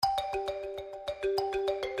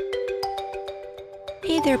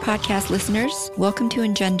Hey there, podcast listeners. Welcome to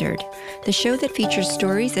Engendered, the show that features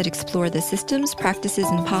stories that explore the systems, practices,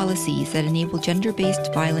 and policies that enable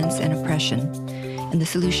gender-based violence and oppression, and the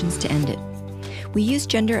solutions to end it. We use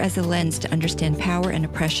gender as a lens to understand power and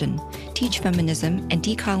oppression, teach feminism, and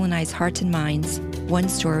decolonize hearts and minds, one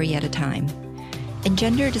story at a time.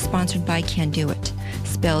 Engendered is sponsored by Can Do It,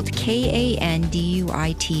 spelled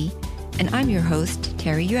K-A-N-D-U-I-T, and I'm your host,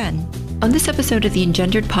 Terry Yuan. On this episode of the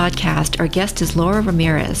Engendered podcast, our guest is Laura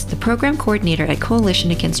Ramirez, the program coordinator at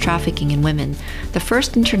Coalition Against Trafficking in Women, the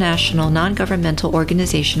first international non-governmental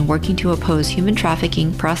organization working to oppose human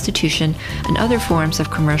trafficking, prostitution, and other forms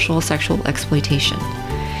of commercial sexual exploitation.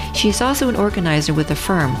 She is also an organizer with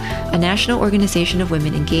Af3irm, a national organization of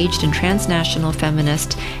women engaged in transnational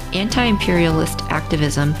feminist, anti-imperialist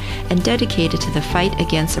activism and dedicated to the fight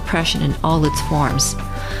against oppression in all its forms.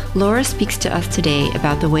 Laura speaks to us today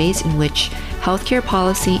about the ways in which healthcare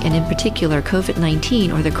policy, and in particular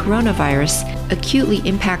COVID-19 or the coronavirus, acutely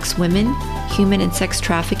impacts women, human and sex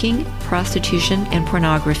trafficking, prostitution, and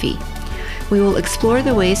pornography. We will explore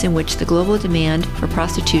the ways in which the global demand for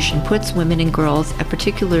prostitution puts women and girls at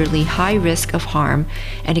particularly high risk of harm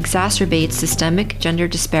and exacerbates systemic gender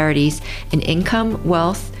disparities in income,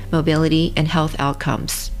 wealth, mobility, and health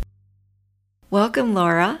outcomes. Welcome,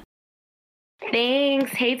 Laura.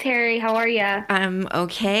 Thanks. Hey, Terry. How are you? I'm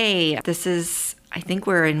okay. I think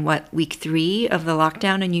we're in week 3 of the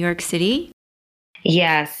lockdown in New York City?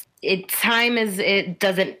 Yes. It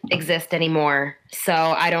doesn't exist anymore, so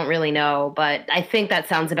I don't really know, but I think that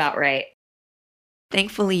sounds about right.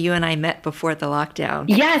 Thankfully, you and I met before the lockdown.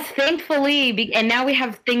 Yes, thankfully. And now we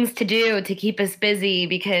have things to do to keep us busy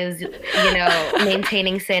because,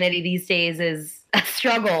 maintaining sanity these days is a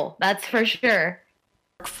struggle. That's for sure.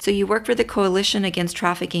 So you work for the Coalition Against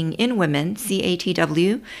Trafficking in Women,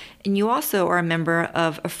 CATW, and you also are a member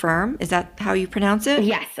of Af3irm. Is that how you pronounce it?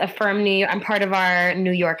 Yes, Af3irm. I'm part of our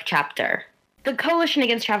New York chapter. The Coalition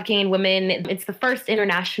Against Trafficking in Women, it's the first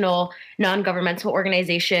international non-governmental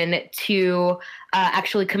organization to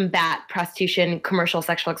actually combat prostitution, commercial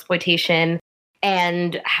sexual exploitation,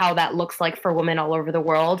 and how that looks like for women all over the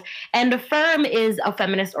world. And Af3irm is a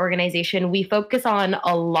feminist organization. We focus on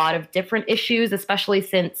a lot of different issues, especially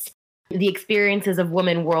since the experiences of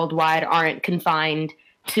women worldwide aren't confined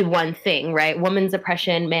to one thing, right? Women's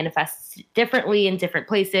oppression manifests differently in different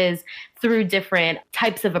places through different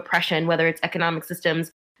types of oppression, whether it's economic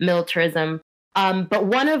systems, militarism. But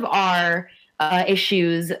one of our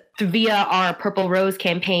issues via our Purple Rose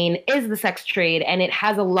campaign is the sex trade, and it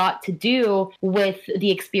has a lot to do with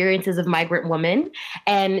the experiences of migrant women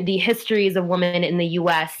and the histories of women in the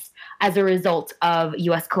U.S. as a result of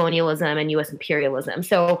U.S. colonialism and U.S. imperialism.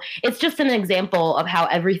 So it's just an example of how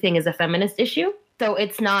everything is a feminist issue. So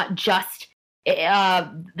it's not just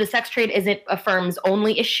the sex trade isn't Af3irm's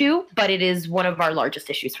only issue, but it is one of our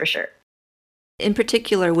largest issues for sure. In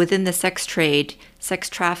particular, within the sex trade, sex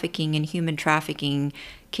trafficking and human trafficking,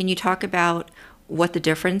 can you talk about what the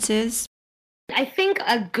difference is? I think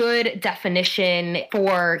a good definition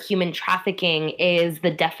for human trafficking is the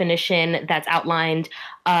definition that's outlined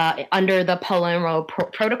under the Palermo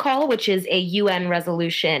Protocol, which is a UN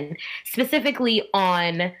resolution specifically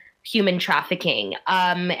on human trafficking.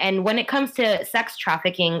 And when it comes to sex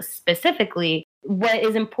trafficking specifically, what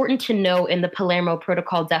is important to know in the Palermo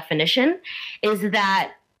Protocol definition is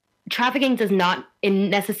that trafficking does not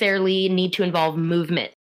necessarily need to involve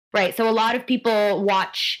movement, right? So a lot of people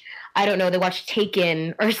watch, they watch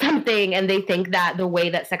Taken or something, and they think that the way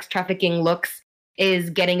that sex trafficking looks is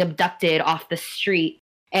getting abducted off the street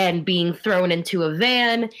and being thrown into a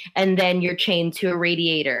van, and then you're chained to a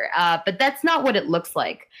radiator. But that's not what it looks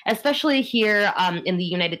like, especially here in the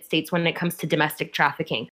United States when it comes to domestic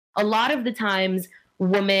trafficking. A lot of the times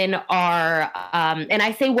women are, and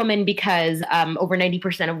I say women because over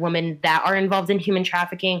 90% of women that are involved in human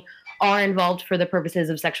trafficking are involved for the purposes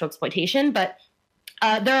of sexual exploitation, but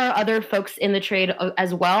there are other folks in the trade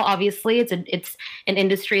as well. Obviously, it's an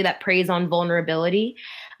industry that preys on vulnerability.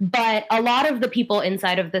 But a lot of the people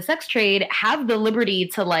inside of the sex trade have the liberty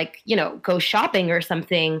to go shopping or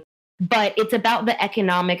something. But it's about the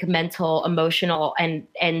economic, mental, emotional,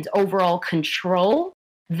 and overall control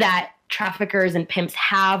that traffickers and pimps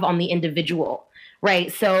have on the individual,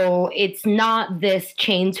 right? So it's not this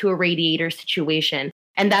chained to a radiator situation.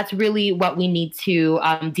 And that's really what we need to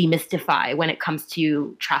demystify when it comes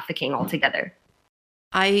to trafficking altogether.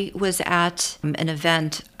 I was at an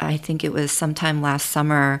event, I think it was sometime last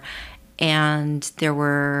summer, and there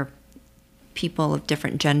were people of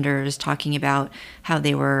different genders talking about how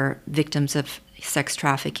they were victims of sex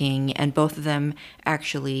trafficking, and both of them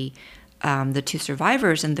actually the two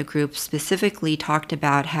survivors in the group specifically talked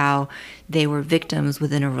about how they were victims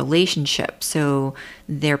within a relationship. So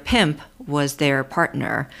their pimp was their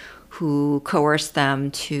partner who coerced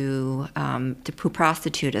them who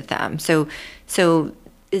prostituted them. So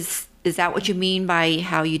is that what you mean by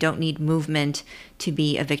how you don't need movement to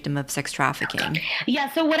be a victim of sex trafficking?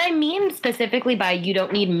 Yeah, so what I mean specifically by you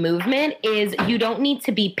don't need movement is you don't need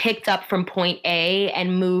to be picked up from point A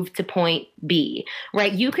and moved to point B,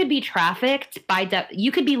 right? You could be trafficked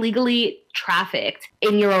you could be legally trafficked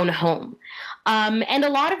in your own home. And a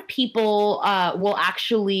lot of people will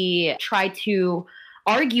actually try to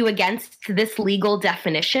argue against this legal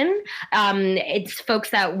definition. It's folks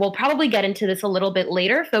that will probably get into this a little bit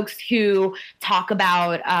later, folks who talk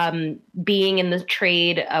about being in the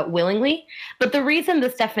trade willingly. But the reason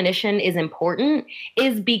this definition is important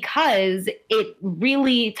is because it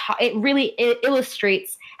really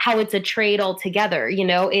illustrates how it's a trade altogether.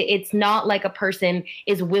 It's not like a person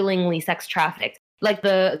is willingly sex trafficked. Like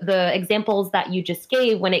the examples that you just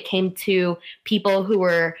gave when it came to people who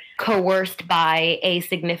were coerced by a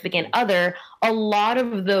significant other, a lot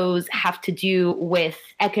of those have to do with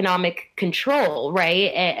economic control,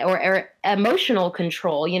 right? Or emotional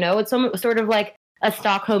control. It's sort of like a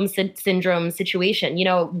Stockholm syndrome situation.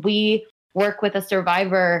 We work with a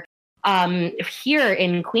survivor here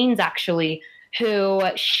in Queens, actually, who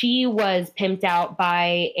she was pimped out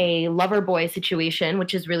by a lover boy situation,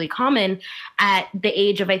 which is really common at the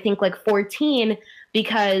age of, I think, like 14,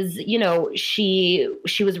 because, she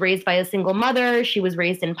was raised by a single mother. She was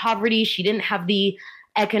raised in poverty. She didn't have the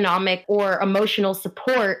economic or emotional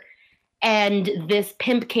support. And this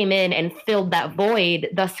pimp came in and filled that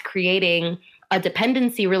void, thus creating a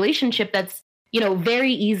dependency relationship that's,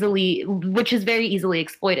 which is very easily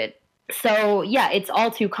exploited. So, yeah, it's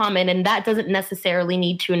all too common, and that doesn't necessarily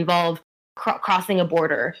need to involve crossing a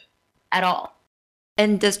border at all.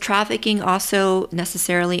 And does trafficking also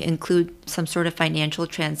necessarily include some sort of financial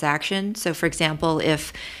transaction? So, for example,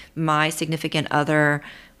 if my significant other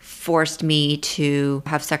forced me to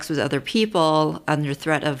have sex with other people under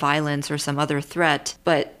threat of violence or some other threat,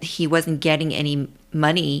 but he wasn't getting any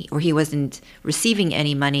money or he wasn't receiving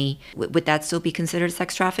any money, would that still be considered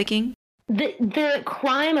sex trafficking? The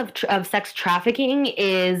crime of sex trafficking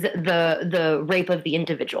is the rape of the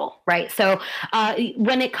individual, right? So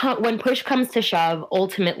when push comes to shove,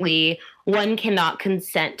 ultimately one cannot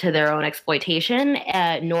consent to their own exploitation,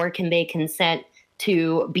 nor can they consent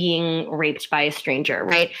to being raped by a stranger,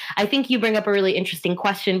 right? I think you bring up a really interesting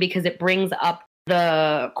question because it brings up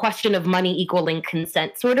the question of money equaling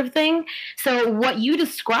consent sort of thing. So what you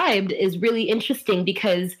described is really interesting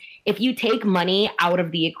because if you take money out of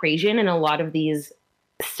the equation in a lot of these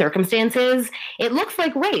circumstances, it looks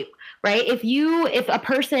like rape, right? If a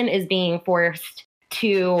person is being forced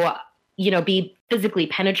to, be physically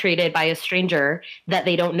penetrated by a stranger that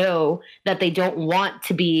they don't know, that they don't want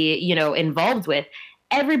to be, involved with,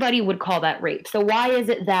 everybody would call that rape. So why is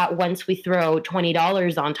it that once we throw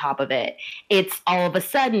 $20 on top of it, it's all of a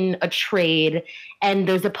sudden a trade and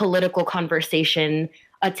there's a political conversation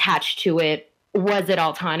attached to it? Was it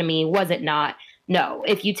autonomy? Was it not? No.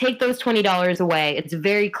 If you take those $20 away, it's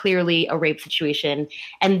very clearly a rape situation.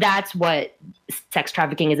 And that's what sex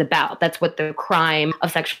trafficking is about. That's what the crime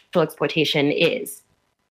of sexual exploitation is.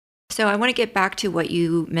 So I want to get back to what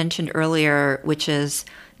you mentioned earlier, which is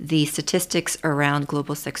the statistics around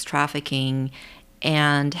global sex trafficking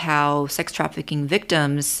and how sex trafficking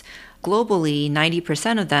victims globally,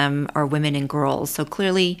 90% of them are women and girls. So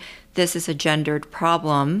clearly this is a gendered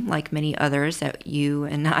problem like many others that you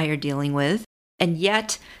and I are dealing with. And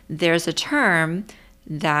yet there's a term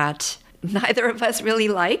that neither of us really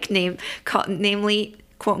like, namely,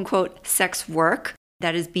 quote unquote, sex work,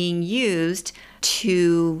 that is being used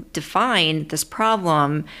to define this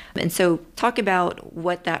problem. And so talk about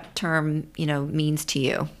what that term, means to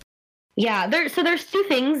you. Yeah, there's two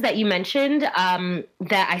things that you mentioned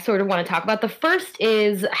that I sort of want to talk about. The first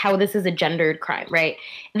is how this is a gendered crime, right?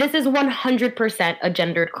 This is 100% a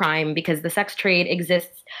gendered crime because the sex trade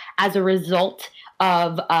exists as a result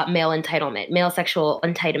of male sexual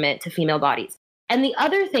entitlement to female bodies. And the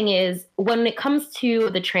other thing is, when it comes to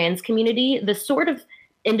the trans community, the sort of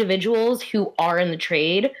individuals who are in the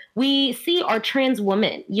trade, we see are trans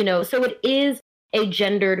women, so it is a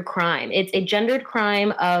gendered crime. It's a gendered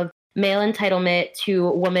crime of male entitlement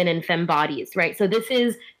to women and femme bodies, right? So this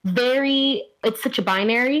is it's such a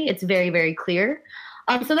binary, it's very, very clear.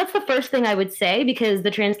 So that's the first thing I would say, because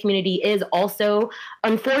the trans community is also,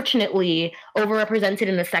 unfortunately, overrepresented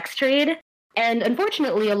in the sex trade. And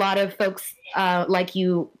unfortunately, a lot of folks like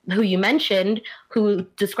you, who you mentioned, who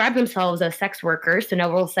describe themselves as sex workers, so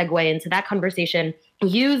now we'll segue into that conversation,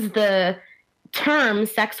 use the term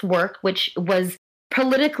sex work, which was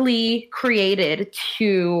politically created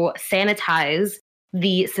to sanitize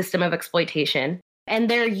the system of exploitation. And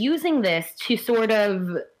they're using this to sort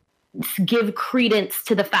of give credence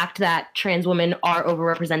to the fact that trans women are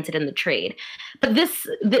overrepresented in the trade. But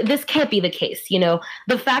this can't be the case.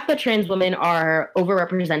 The fact that trans women are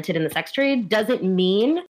overrepresented in the sex trade doesn't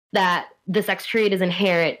mean that the sex trade is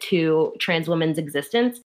inherent to trans women's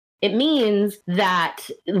existence. It means that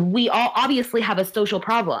we all obviously have a social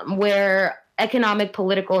problem where economic,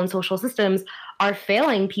 political, and social systems are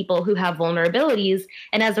failing people who have vulnerabilities,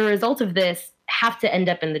 and as a result of this, have to end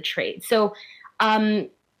up in the trade. So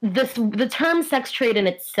the term sex trade in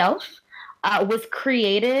itself was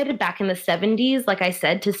created back in the 70s, like I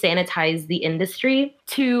said, to sanitize the industry,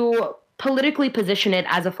 to politically position it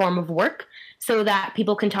as a form of work so that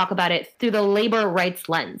people can talk about it through the labor rights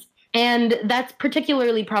lens. And that's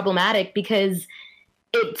particularly problematic because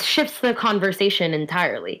it shifts the conversation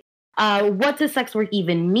entirely. What does sex work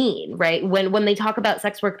even mean, right? When they talk about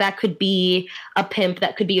sex work, that could be a pimp,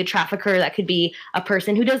 that could be a trafficker, that could be a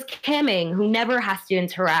person who does camming, who never has to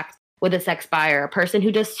interact with a sex buyer, a person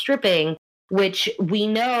who does stripping, which we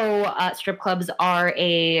know strip clubs are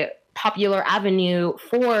a popular avenue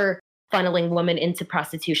for funneling women into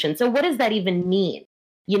prostitution. So what does that even mean?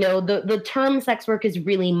 The term sex work is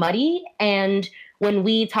really muddy. And when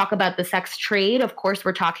we talk about the sex trade, of course,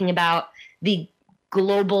 we're talking about the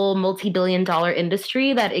global multi-billion-dollar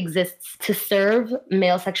industry that exists to serve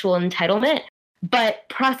male sexual entitlement. But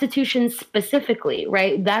prostitution specifically,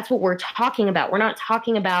 right? That's what we're talking about. We're not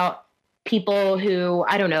talking about people who,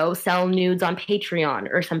 I don't know, sell nudes on Patreon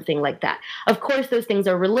or something like that. Of course, those things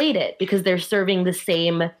are related because they're serving the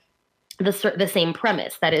same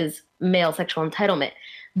premise, that is male sexual entitlement.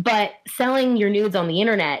 But selling your nudes on the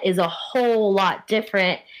internet is a whole lot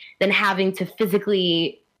different than having to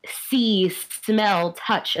physically see, smell,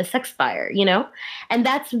 touch a sex buyer, And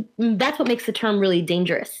that's what makes the term really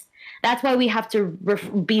dangerous. That's why we have to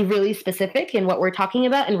be really specific in what we're talking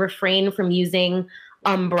about and refrain from using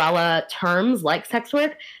umbrella terms like sex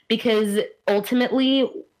work, because ultimately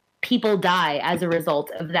people die as a result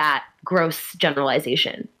of that gross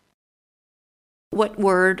generalization. What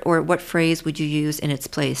word or what phrase would you use in its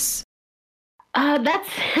place?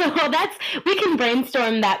 We can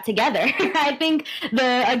brainstorm that together. I think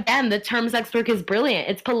the term sex work is brilliant.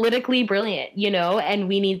 It's politically brilliant, and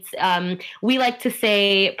we like to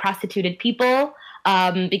say prostituted people,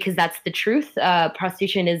 because that's the truth.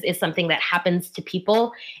 Prostitution is something that happens to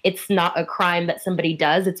people. It's not a crime that somebody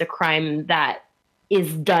does. It's a crime that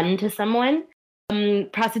is done to someone.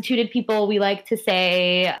 Prostituted people, we like to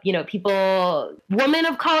say, women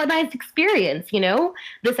of colonized experience,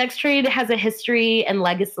 The sex trade has a history and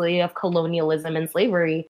legacy of colonialism and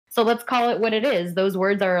slavery. So let's call it what it is. Those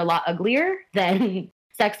words are a lot uglier than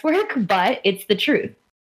sex work, but it's the truth.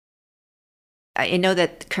 I know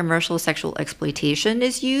that commercial sexual exploitation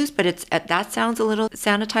is used, but that sounds a little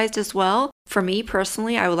sanitized as well. For me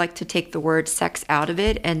personally, I would like to take the word sex out of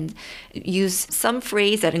it and use some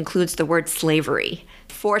phrase that includes the word slavery,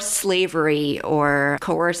 forced slavery or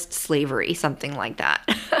coerced slavery, something like that.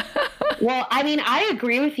 Well, I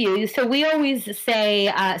agree with you. So we always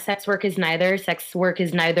say sex work is neither sex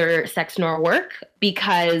nor work,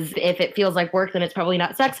 because if it feels like work, then it's probably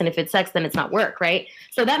not sex. And if it's sex, then it's not work, right?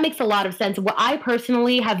 So that makes a lot of sense. What I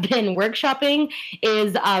personally have been workshopping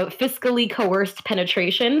is fiscally coerced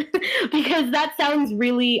penetration, because that sounds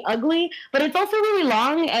really ugly, but it's also really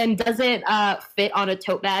long and doesn't fit on a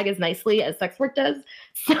tote bag as nicely as sex work does.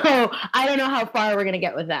 So I don't know how far we're going to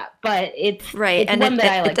get with that, but it's right. It's and one that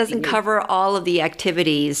I like it doesn't cover all of the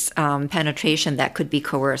activities, penetration that could be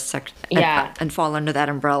coerced and fall under that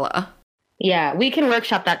umbrella. Yeah, we can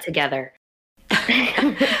workshop that together.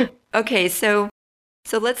 Okay, so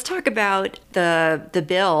let's talk about the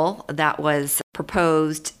bill that was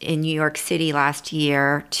proposed in New York City last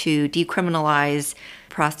year to decriminalize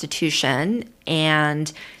prostitution.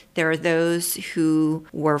 And there are those who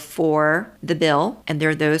were for the bill, and there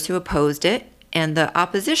are those who opposed it. And the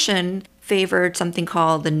opposition favored something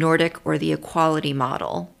called the Nordic or the equality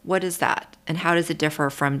model. What is that? And how does it differ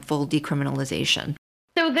from full decriminalization?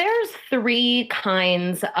 So there's three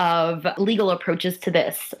kinds of legal approaches to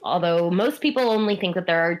this, although most people only think that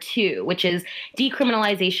there are two, which is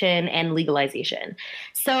decriminalization and legalization.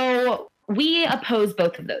 So we oppose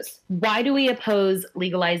both of those. Why do we oppose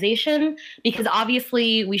legalization? Because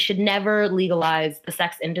obviously we should never legalize the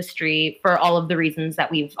sex industry for all of the reasons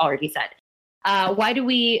that we've already said. Why do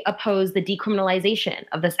we oppose the decriminalization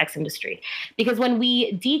of the sex industry? Because when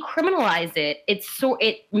we decriminalize it,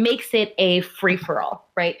 it makes it a free-for-all,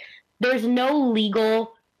 right? There's no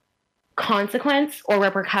legal consequence or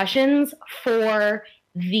repercussions for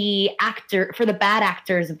the bad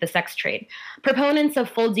actors of the sex trade. Proponents of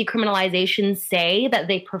full decriminalization say that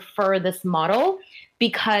they prefer this model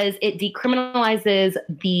because it decriminalizes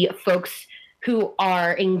the folks who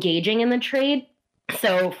are engaging in the trade.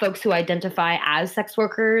 So folks who identify as sex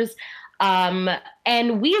workers.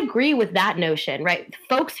 And we agree with that notion, right?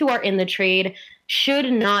 Folks who are in the trade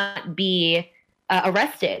should not be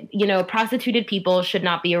arrested. Prostituted people should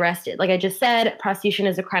not be arrested. Like I just said, prostitution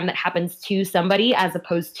is a crime that happens to somebody as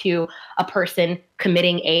opposed to a person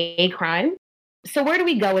committing a crime. So where do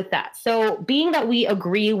we go with that? So being that we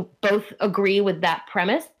both agree with that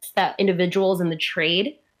premise that individuals in the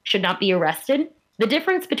trade should not be arrested, the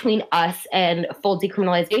difference between us and full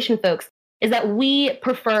decriminalization folks is that we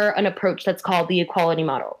prefer an approach that's called the equality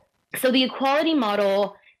model. So the equality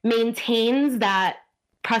model maintains that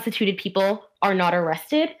prostituted people are not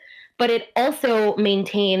arrested, but it also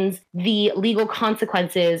maintains the legal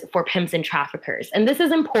consequences for pimps and traffickers. And this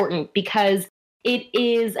is important because it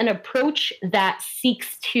is an approach that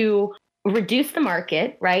seeks to reduce the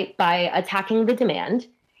market, right, by attacking the demand.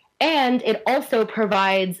 And it also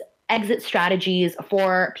provides exit strategies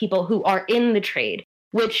for people who are in the trade,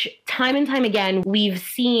 which time and time again, we've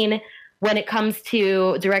seen when it comes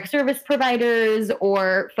to direct service providers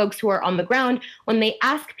or folks who are on the ground, when they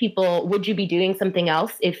ask people, would you be doing something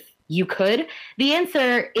else if you could? The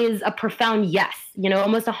answer is a profound yes.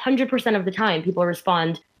 Almost 100% of the time people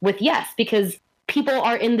respond with yes, because people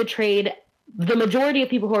are in the trade. The majority of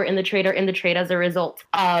people who are in the trade as a result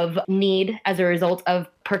of need, as a result of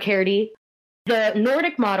precarity. The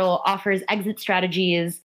Nordic model offers exit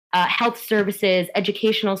strategies, health services,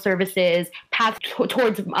 educational services, paths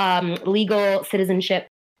towards legal citizenship,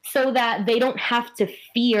 so that they don't have to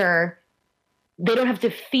fear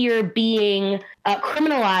being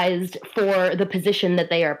criminalized for the position that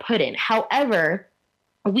they are put in. However,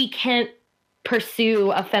 we can't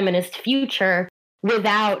pursue a feminist future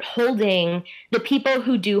without holding the people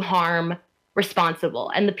who do harm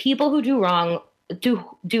responsible. And the people who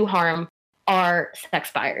do harm are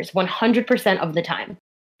sex buyers 100% of the time.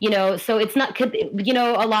 So it's not,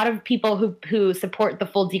 a lot of people who support the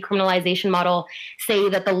full decriminalization model say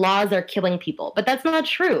that the laws are killing people, but that's not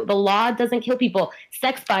true. The law doesn't kill people.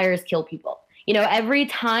 Sex buyers kill people. Every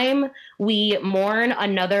time we mourn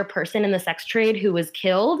another person in the sex trade who was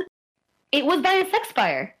killed, it was by a sex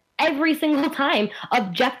buyer. Every single time,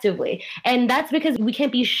 objectively. And that's because we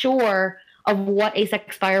can't be sure of what a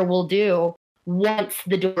sex buyer will do once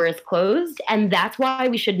the door is closed. And that's why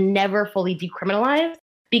we should never fully decriminalize,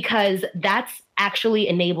 because that's actually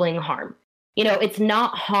enabling harm. It's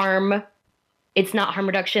not harm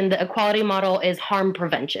reduction. The equality model is harm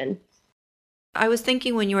prevention. I was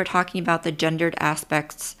thinking when you were talking about the gendered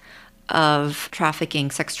aspects of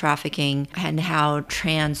trafficking, sex trafficking, and how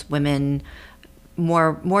trans women,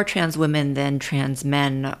 more trans women than trans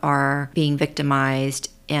men, are being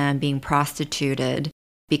victimized and being prostituted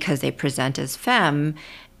because they present as femme.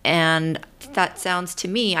 And that sounds to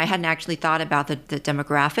me, I hadn't actually thought about the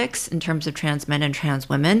demographics in terms of trans men and trans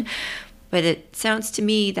women, but it sounds to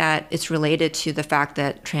me that it's related to the fact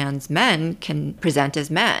that trans men can present as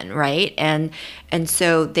men, right? And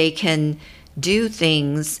so they can do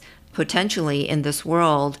things potentially in this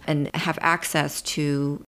world and have access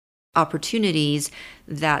to opportunities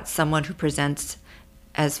that someone who presents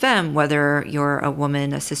as femme, whether you're a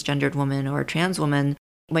woman, a cisgendered woman, or a trans woman,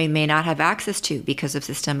 may not have access to because of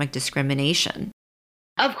systemic discrimination.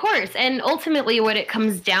 Of course. And ultimately what it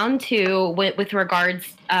comes down to with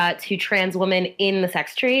regards to trans women in the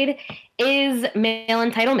sex trade is male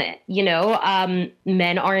entitlement.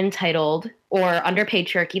 Men are entitled, or under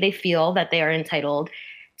patriarchy, they feel that they are entitled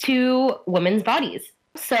to women's bodies.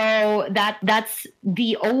 So that's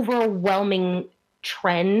the overwhelming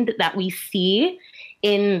trend that we see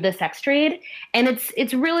in the sex trade. And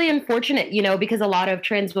it's really unfortunate, because a lot of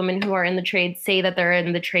trans women who are in the trade say that they're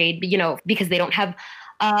in the trade, because they don't have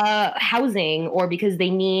housing, or because they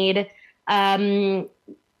need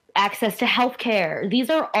access to healthcare. These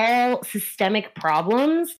are all systemic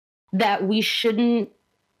problems that we shouldn't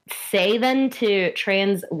say then to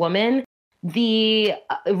trans women. The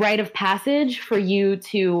rite of passage for you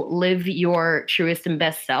to live your truest and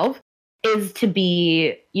best self is to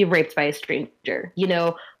be raped by a stranger.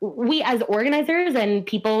 We as organizers and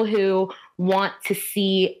people who want to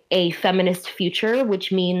see a feminist future,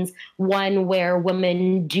 which means one where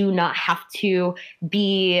women do not have to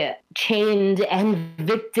be chained and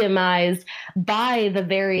victimized by the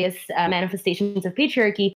various manifestations of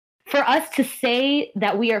patriarchy. For us to say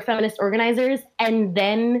that we are feminist organizers and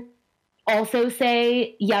then also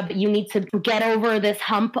say, yeah, but you need to get over this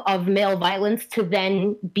hump of male violence to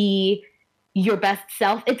then be your best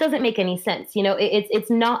self, it doesn't make any sense. It's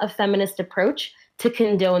not a feminist approach to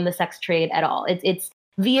condone the sex trade at all. It's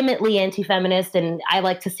vehemently anti-feminist, and I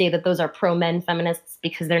like to say that those are pro-men feminists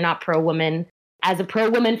because they're not pro-women. As a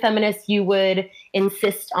pro-women feminist, you would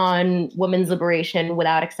insist on women's liberation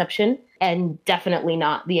without exception, and definitely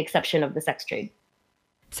not the exception of the sex trade.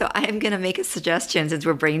 So I am going to make a suggestion since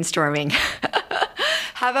we're brainstorming.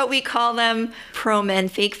 How about we call them pro-men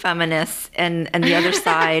fake feminists and the other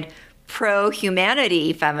side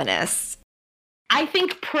pro-humanity feminists? I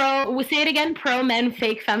think say it again, pro-men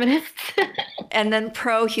fake feminists. And then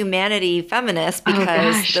pro-humanity feminists,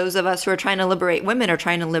 because those of us who are trying to liberate women are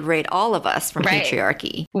trying to liberate all of us from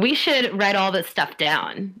patriarchy. We should write all this stuff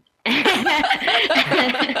down and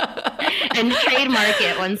trademark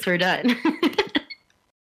it once we're done.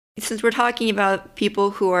 Since we're talking about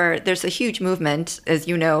people there's a huge movement, as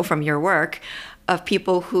you know from your work, of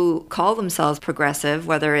people who call themselves progressive,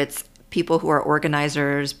 whether it's people who are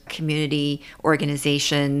organizers, community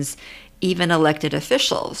organizations, even elected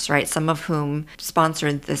officials, right? Some of whom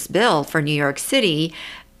sponsored this bill for New York City.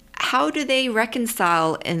 How do they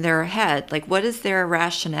reconcile in their head? Like, what is their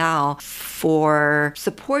rationale for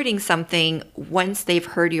supporting something once they've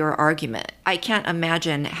heard your argument? I can't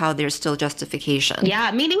imagine how there's still justification.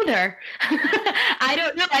 Yeah, me neither. I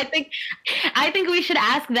don't know. I think we should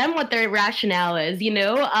ask them what their rationale is,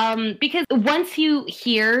 because once you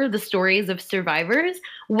hear the stories of survivors,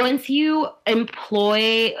 once you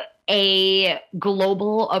employ a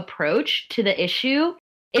global approach to the issue,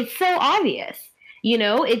 it's so obvious.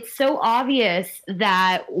 It's so obvious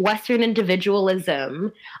that Western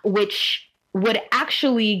individualism, which would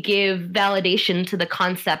actually give validation to the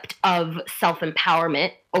concept of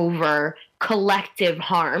self-empowerment over collective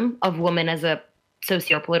harm of women as a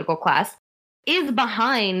socio-political class, is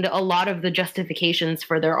behind a lot of the justifications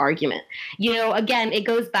for their argument. Again, it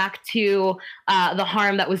goes back to the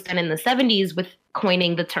harm that was done in the 70s with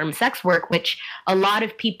coining the term sex work, which a lot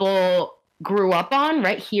of people grew up on,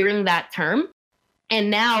 right, hearing that term, and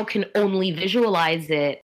now can only visualize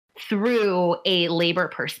it through a labor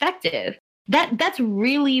perspective. That's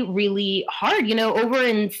really, really hard. Over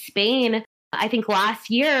in Spain, I think last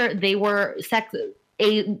year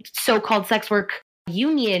a so-called sex work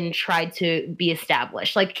union tried to be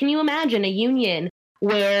established. Like, can you imagine a union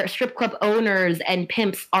where strip club owners and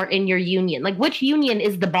pimps are in your union? Like, which union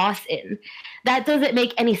is the boss in? That doesn't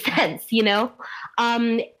make any sense,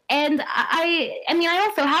 And I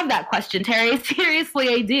also have that question, Terry. Seriously,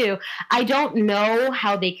 I do. I don't know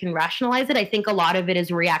how they can rationalize it. I think a lot of it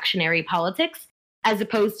is reactionary politics, as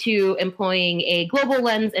opposed to employing a global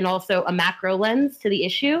lens and also a macro lens to the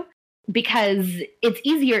issue, because it's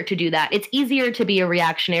easier to do that. It's easier to be a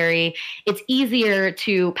reactionary. It's easier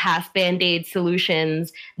to pass Band-Aid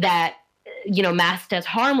solutions that, masked as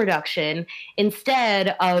harm reduction,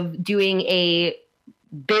 instead of doing a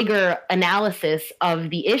bigger analysis of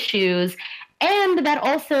the issues. And that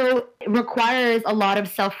also requires a lot of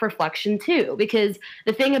self-reflection too, because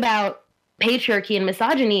the thing about patriarchy and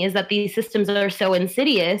misogyny is that these systems are so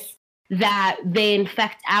insidious that they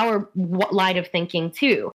infect our line of thinking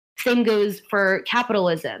too. Same goes for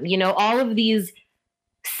capitalism. All of these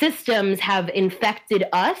systems have infected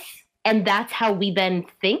us, and that's how we then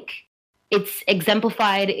think. It's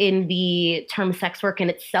exemplified in the term sex work in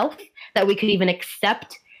itself, that we could even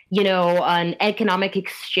accept, an economic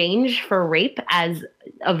exchange for rape as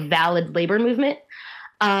a valid labor movement.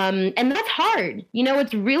 And that's hard.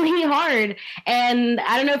 It's really hard. And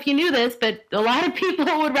I don't know if you knew this, but a lot of people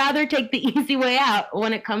would rather take the easy way out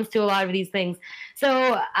when it comes to a lot of these things.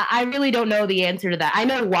 So I really don't know the answer to that. I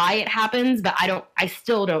know why it happens, but I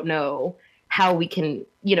still don't know how we can,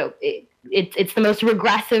 it's the most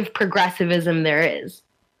regressive progressivism there is.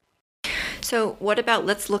 So what about,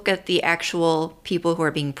 let's look at the actual people who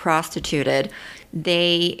are being prostituted.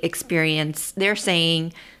 They're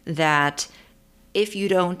saying that if you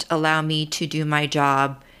don't allow me to do my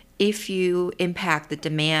job, if you impact the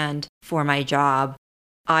demand for my job,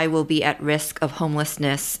 I will be at risk of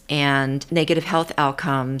homelessness and negative health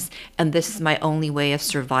outcomes, and this is my only way of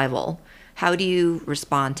survival. How do you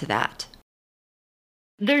respond to that?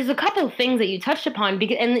 There's a couple of things that you touched upon,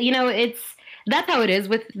 that's how it is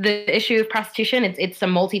with the issue of prostitution. It's a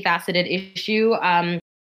multifaceted issue.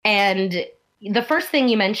 And the first thing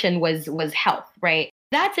you mentioned was health, right?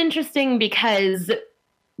 That's interesting because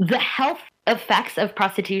the health effects of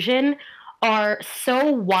prostitution are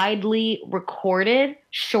so widely recorded,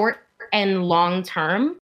 short and long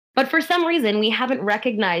term. But for some reason, we haven't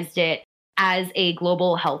recognized it as a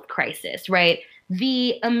global health crisis, right?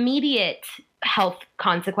 The immediate health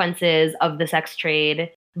consequences of the sex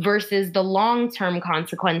trade versus the long-term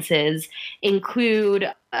consequences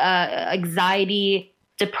include anxiety,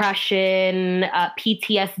 depression,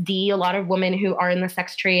 PTSD. A lot of women who are in the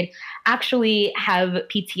sex trade actually have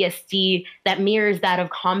PTSD that mirrors that of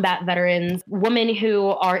combat veterans, women who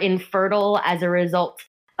are infertile as a result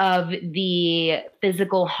of the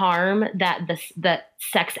physical harm that the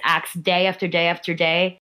sex acts day after day after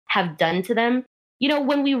day have done to them. You know,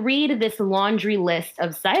 when we read this laundry list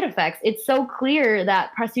of side effects, it's so clear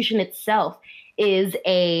that prostitution itself is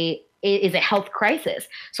a health crisis.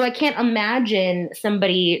 So I can't imagine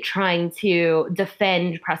somebody trying to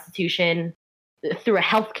defend prostitution through a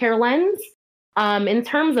healthcare lens. In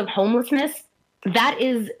terms of homelessness, that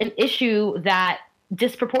is an issue that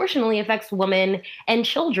disproportionately affects women and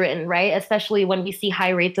children, right? Especially when we see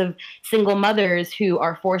high rates of single mothers who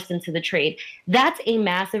are forced into the trade. That's a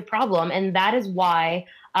massive problem. And that is why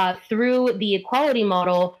through the equality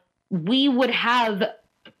model, we would have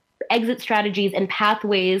exit strategies and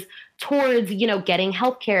pathways towards, getting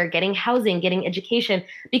healthcare, getting housing, getting education,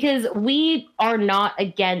 because we are not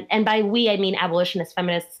against, and by we, I mean abolitionists,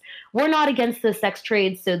 feminists, we're not against the sex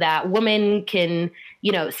trade so that women can,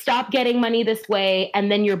 stop getting money this way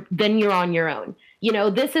and then you're on your own.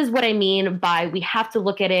 This is what I mean by we have to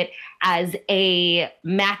look at it as a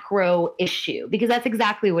macro issue, because that's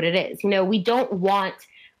exactly what it is. We don't want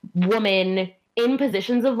women in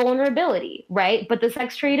positions of vulnerability, right? But the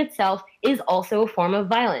sex trade itself is also a form of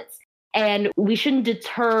violence. And we shouldn't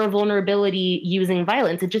deter vulnerability using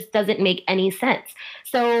violence. It just doesn't make any sense.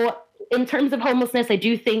 So in terms of homelessness, I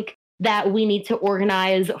do think that we need to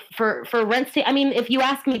organize for rent. I mean, if you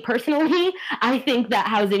ask me personally, I think that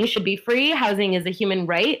housing should be free. Housing is a human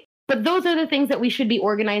right. But those are the things that we should be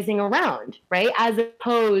organizing around, right? As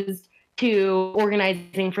opposed to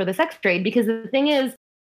organizing for the sex trade. Because the thing is,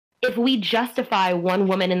 if we justify one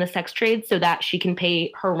woman in the sex trade so that she can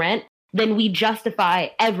pay her rent, then we justify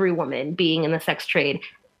every woman being in the sex trade.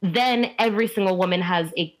 Then every single woman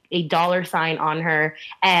has a dollar sign on her,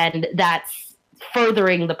 and that's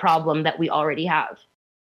furthering the problem that we already have.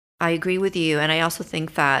 I agree with you. And I also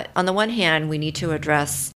think that on the one hand, we need to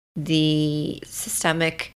address the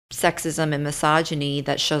systemic sexism and misogyny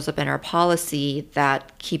that shows up in our policy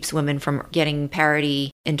that keeps women from getting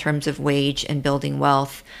parity in terms of wage and building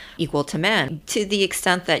wealth equal to men. To the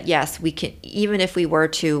extent that, yes, we can, even if we were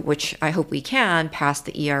to, which I hope we can, pass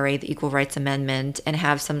the ERA, the Equal Rights Amendment, and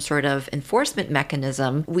have some sort of enforcement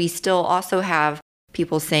mechanism, we still also have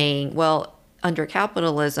people saying, well, under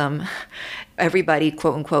capitalism, everybody,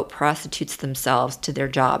 quote unquote, prostitutes themselves to their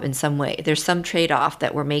job in some way. There's some trade-off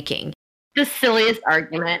that we're making. The silliest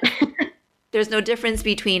argument. There's no difference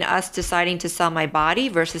between us deciding to sell my body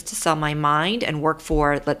versus to sell my mind and work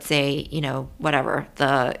for, let's say, whatever,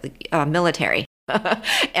 the military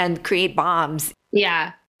and create bombs.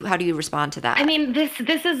 Yeah. How do you respond to that? I mean, this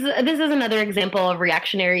is another example of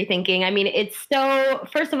reactionary thinking. I mean, it's so,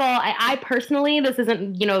 first of all, I personally, this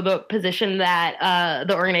isn't, the position that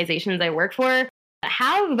the organizations I work for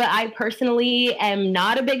have, but I personally am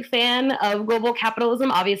not a big fan of global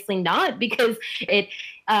capitalism. Obviously not, because it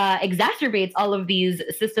exacerbates all of these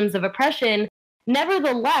systems of oppression.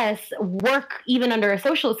 Nevertheless, work, even under a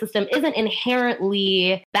socialist system, isn't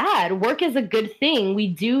inherently bad. Work is a good thing. We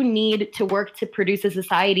do need to work to produce a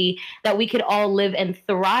society that we could all live and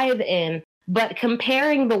thrive in. But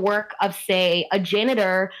comparing the work of, say, a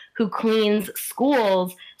janitor who cleans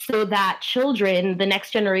schools so that children, the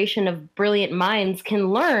next generation of brilliant minds, can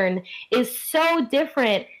learn is so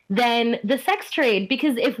different than the sex trade.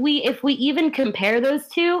 Because if we even compare those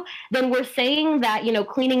two, then we're saying that,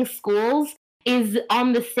 cleaning schools is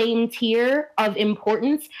on the same tier of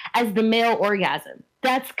importance as the male orgasm.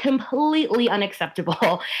 That's completely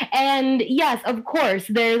unacceptable. And yes, of course,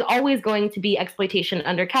 there's always going to be exploitation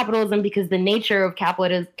under capitalism because the nature of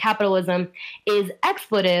capitalism is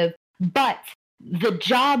exploitive, but the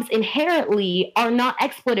jobs inherently are not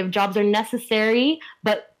exploitive. Jobs are necessary,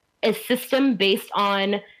 but a system based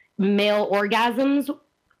on male orgasms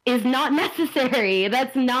is not necessary.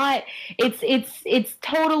 That's not, it's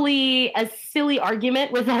totally a silly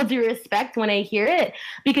argument, with all due respect, when I hear it,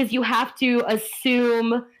 because you have to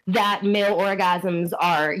assume that male orgasms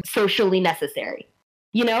are socially necessary.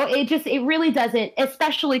 It really doesn't,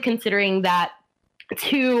 especially considering that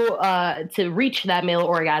to reach that male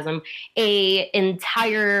orgasm, a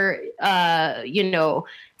entire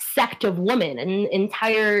sect of women, an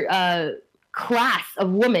entire class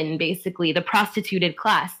of women, basically the prostituted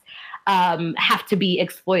class, have to be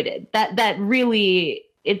exploited. That really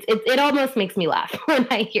it almost makes me laugh when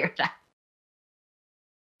I hear that.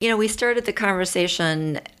 We started the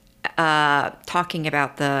conversation talking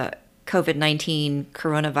about the COVID-19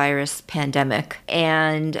 coronavirus pandemic.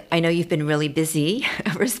 And I know you've been really busy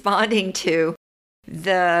responding to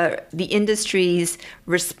the industry's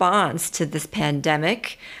response to this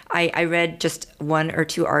pandemic. I read just one or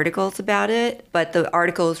two articles about it, but the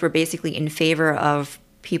articles were basically in favor of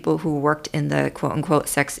people who worked in the quote unquote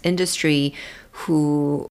sex industry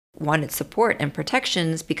who wanted support and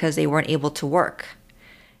protections because they weren't able to work.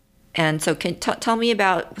 And so can tell me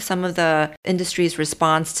about some of the industry's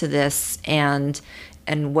response to this and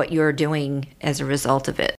what you're doing as a result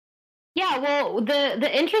of it. Yeah, well,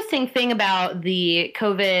 the interesting thing about the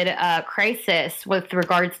COVID crisis with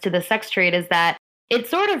regards to the sex trade is that it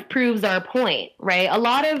sort of proves our point, right? A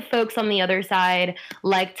lot of folks on the other side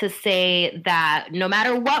like to say that no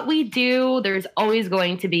matter what we do, there's always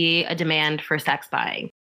going to be a demand for sex buying.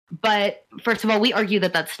 But first of all, we argue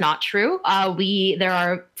that that's not true. There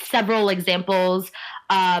are several examples,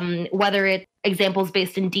 whether it's examples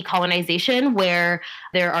based in decolonization, where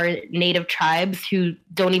there are native tribes who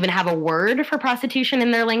don't even have a word for prostitution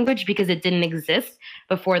in their language because it didn't exist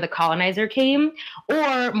before the colonizer came,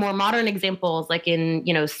 or more modern examples like in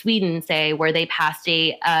Sweden, say, where they passed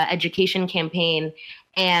a education campaign.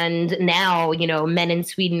 And now, men in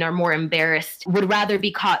Sweden are more embarrassed, would rather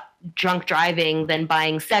be caught drunk driving than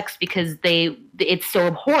buying sex because it's so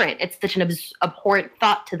abhorrent. It's such an abhorrent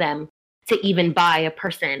thought to them to even buy a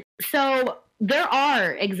person. So there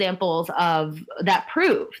are examples of that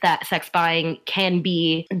prove that sex buying can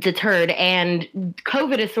be deterred. And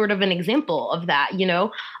COVID is sort of an example of that.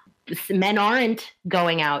 Men aren't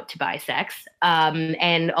going out to buy sex.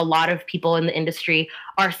 And a lot of people in the industry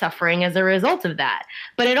are suffering as a result of that.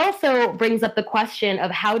 But it also brings up the question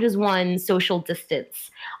of how does one social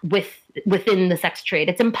distance within the sex trade?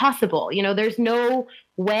 It's impossible. There's no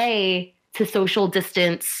way to social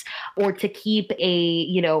distance or to keep a,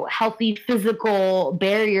 healthy physical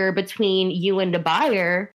barrier between you and a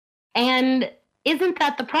buyer. And isn't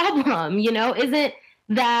that the problem? Isn't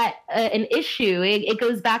that an issue? It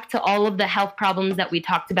goes back to all of the health problems that we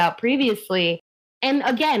talked about previously. And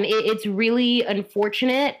again, it's really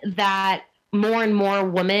unfortunate that more and more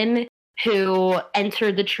women who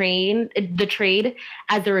enter the trade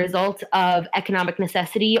as a result of economic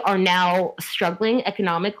necessity are now struggling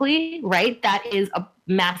economically, right? That is a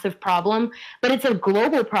massive problem, but it's a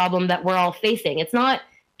global problem that we're all facing. It's not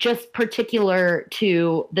just particular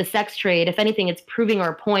to the sex trade. If anything, it's proving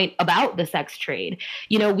our point about the sex trade.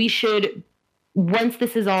 We should, once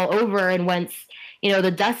this is all over and once,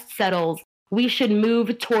 the dust settles, we should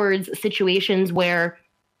move towards situations where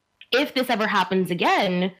if this ever happens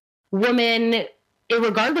again, women,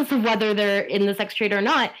 regardless of whether they're in the sex trade or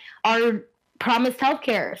not, are promised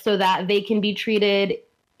healthcare so that they can be treated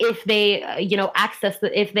if they,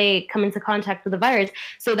 if they come into contact with the virus,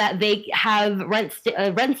 so that they have rent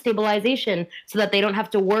stabilization, so that they don't have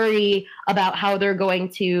to worry about how they're going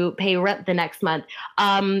to pay rent the next month.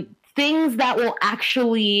 Things that will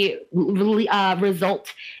actually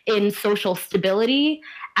result in social stability,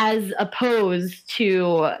 as opposed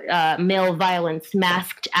to male violence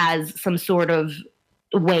masked as some sort of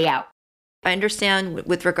way out. I understand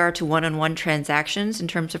with regard to one-on-one transactions in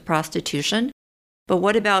terms of prostitution, but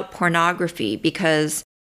what about pornography? Because,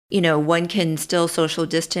 one can still social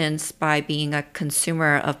distance by being a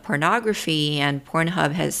consumer of pornography, and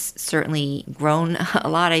Pornhub has certainly grown a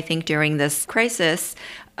lot, I think, during this crisis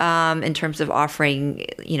in terms of offering,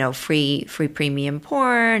 free premium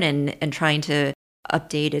porn and trying to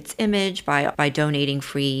update its image by donating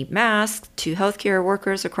free masks to healthcare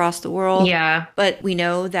workers across the world. Yeah. But we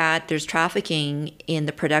know that there's trafficking in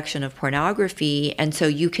the production of pornography, and so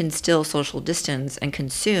you can still social distance and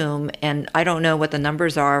consume. And I don't know what the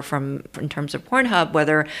numbers are in terms of Pornhub,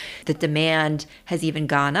 whether the demand has even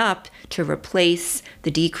gone up to replace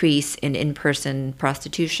the decrease in in-person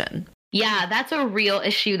prostitution. Yeah, that's a real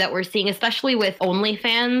issue that we're seeing, especially with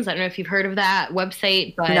OnlyFans. I don't know if you've heard of that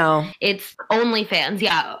website, but no. It's OnlyFans.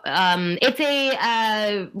 Yeah. It's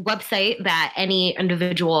a website that any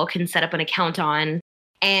individual can set up an account on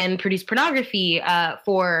and produce pornography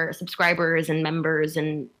for subscribers and members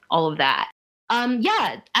and all of that.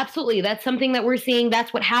 Yeah, absolutely. That's something that we're seeing.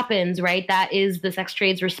 That's what happens, right? That is the sex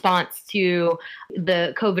trade's response to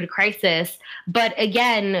the COVID crisis. But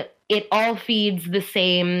again, it all feeds the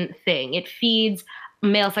same thing. It feeds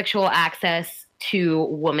male sexual access to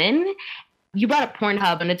women. You brought up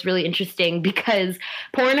Pornhub, and it's really interesting because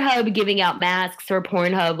Pornhub giving out masks, or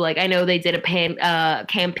Pornhub, like I know they did a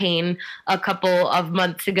campaign a couple of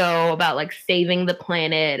months ago about like saving the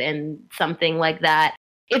planet and something like that.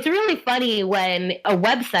 It's really funny when a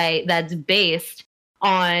website that's based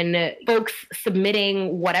on folks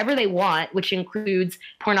submitting whatever they want, which includes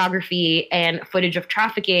pornography and footage of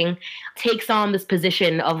trafficking, takes on this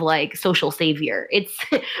position of like social savior. It's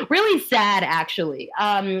really sad, actually.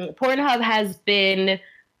 Pornhub has been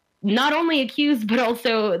not only accused, but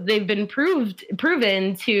also they've been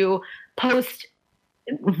proven to post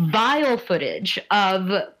vile footage of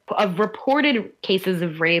reported cases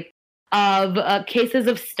of rape, of cases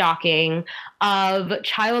of stalking, of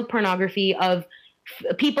child pornography, of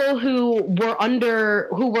people who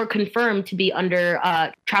were confirmed to be under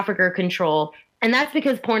trafficker control. And that's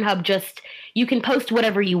because Pornhub you can post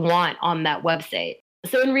whatever you want on that website.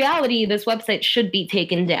 So in reality, this website should be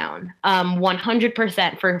taken down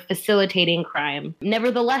 100% for facilitating crime.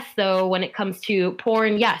 Nevertheless, though, when it comes to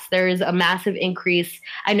porn, yes, there is a massive increase.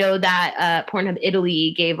 I know that Pornhub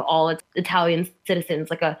Italy gave all its Italian citizens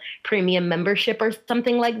like a premium membership or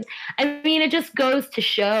something like that. I mean, it just goes to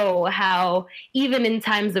show how even in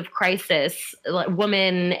times of crisis, like,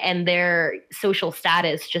 women and their social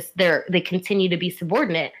status, they continue to be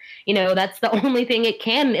subordinate. You know, that's the only thing it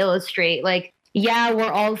can illustrate. Like, yeah, we're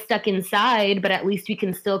all stuck inside, but at least we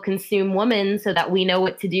can still consume women so that we know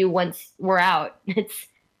what to do once we're out.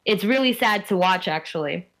 It's really sad to watch,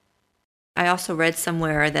 actually. I also read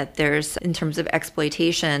somewhere that there's, in terms of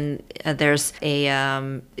exploitation, there's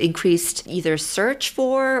a increased either search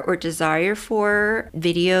for or desire for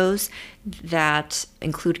videos that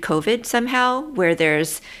include COVID somehow, where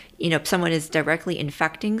there's, someone is directly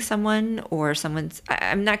infecting someone, or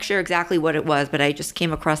I'm not sure exactly what it was, but I just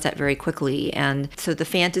came across that very quickly. And so the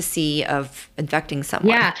fantasy of infecting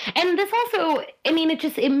someone. Yeah. And this also, I mean,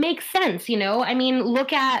 it makes sense, I mean,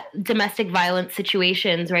 look at domestic violence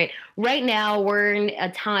situations, right? Right now, we're in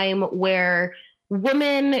a time where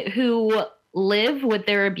women who live with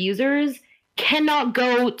their abusers cannot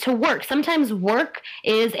go to work. Sometimes work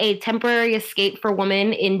is a temporary escape for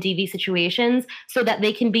women in DV situations so that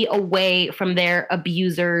they can be away from their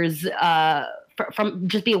abusers,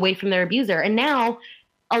 just be away from their abuser. And now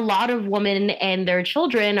a lot of women and their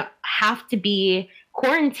children have to be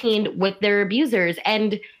quarantined with their abusers.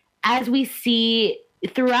 And as we see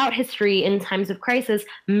throughout history in times of crisis,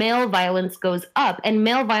 male violence goes up. And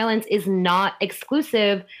male violence is not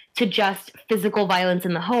exclusive to just physical violence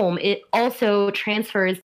in the home. It also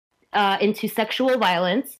transfers into sexual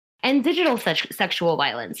violence and digital sexual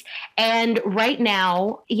violence. And right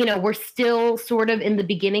now, we're still sort of in the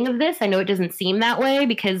beginning of this. I know it doesn't seem that way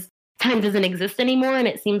because time doesn't exist anymore, and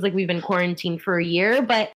it seems like we've been quarantined for a year.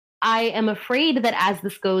 But I am afraid that as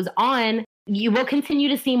this goes on, you will continue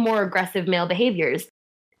to see more aggressive male behaviors.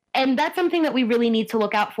 And that's something that we really need to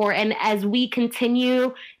look out for. And as we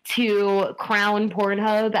continue to crown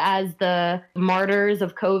Pornhub as the martyrs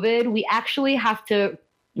of COVID, we actually have to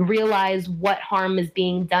realize what harm is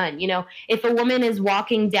being done. If a woman is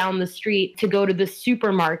walking down the street to go to the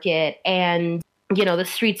supermarket and, the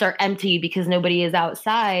streets are empty because nobody is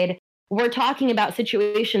outside, we're talking about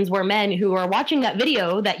situations where men who are watching that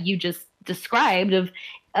video that you just described of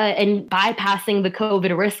and bypassing the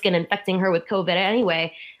COVID risk and infecting her with COVID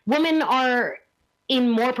anyway, women are in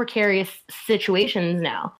more precarious situations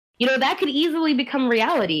now. That could easily become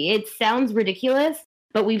reality. It sounds ridiculous,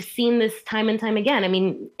 but we've seen this time and time again. I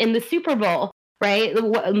mean, in the Super Bowl, right?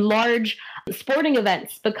 Large sporting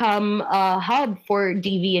events become a hub for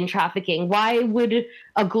DV and trafficking. Why would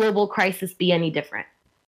a global crisis be any different?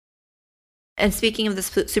 And speaking of the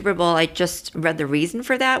Super Bowl, I just read the reason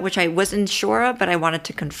for that, which I wasn't sure of, but I wanted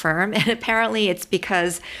to confirm. And apparently it's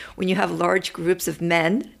because when you have large groups of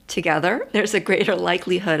men together, there's a greater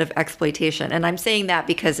likelihood of exploitation. And I'm saying that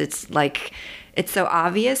because it's so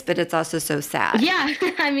obvious, but it's also so sad. Yeah,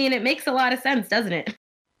 I mean, it makes a lot of sense, doesn't it?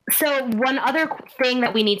 So one other thing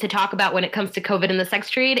that we need to talk about when it comes to COVID and the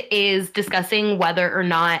sex trade is discussing whether or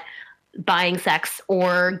not buying sex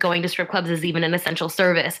or going to strip clubs is even an essential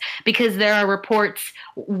service, because there are reports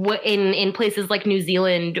in places like New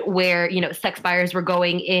Zealand where, sex buyers were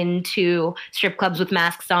going into strip clubs with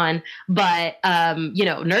masks on, but,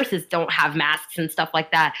 nurses don't have masks and stuff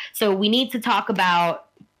like that. So we need to talk about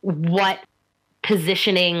what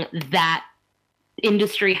positioning that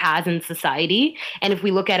industry has in society. And if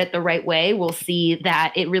we look at it the right way, we'll see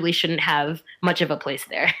that it really shouldn't have much of a place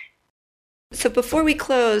there. So before we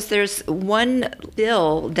close, there's one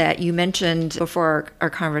bill that you mentioned before our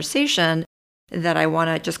conversation that I want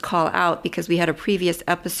to just call out because we had a previous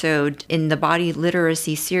episode in the body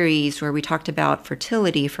literacy series where we talked about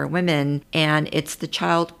fertility for women, and it's the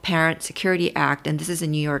Child Parent Security Act, and this is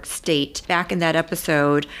in New York State. Back in that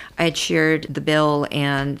episode, I had shared the bill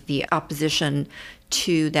and the opposition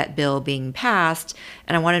to that bill being passed,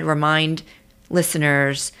 and I wanted to remind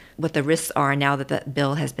listeners what the risks are now that the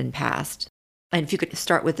bill has been passed. And if you could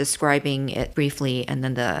start with describing it briefly and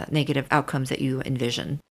then the negative outcomes that you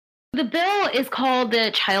envision. The bill is called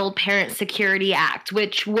the Child Parent Security Act,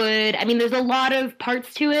 which would, there's a lot of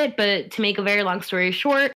parts to it, but to make a very long story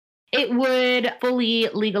short, it would fully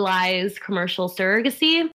legalize commercial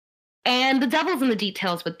surrogacy. And the devil's in the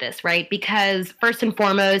details with this, right? Because first and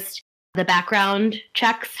foremost, the background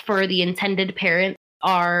checks for the intended parent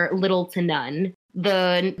are little to none.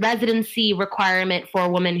 The residency requirement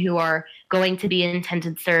for women who are going to be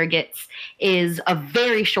intended surrogates is a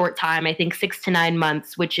very short time, I think 6 to 9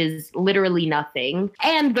 months, which is literally nothing.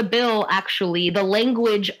 And the bill, actually, the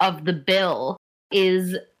language of the bill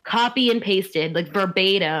is copy and pasted, like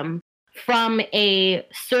verbatim, from a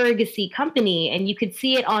surrogacy company. And you could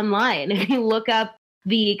see it online. If you look up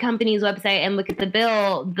the company's website and look at the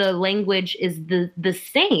bill, the language is the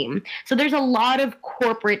same. So there's a lot of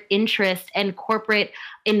corporate interest and corporate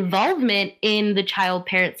involvement in the Child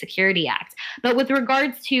Parent Security Act. But with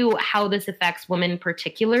regards to how this affects women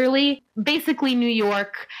particularly, basically New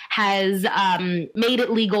York has made it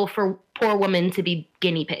legal for poor women to be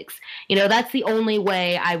guinea pigs. That's the only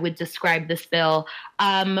way I would describe this bill.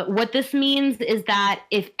 What this means is that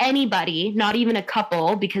if anybody, not even a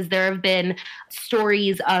couple, because there have been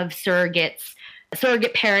stories of surrogate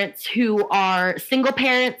parents who are single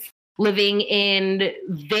parents living in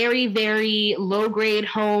very, very low-grade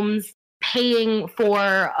homes, paying for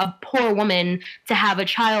a poor woman to have a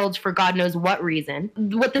child for God knows what reason.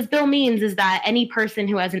 What this bill means is that any person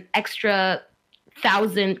who has an extra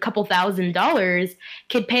couple $1,000s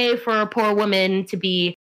could pay for a poor woman to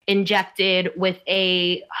be injected with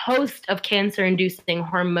a host of cancer-inducing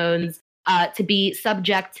hormones, to be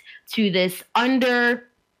subject to this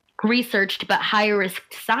under-researched but high-risk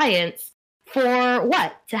science. For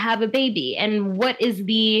what? To have a baby. And what is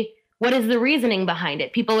the reasoning behind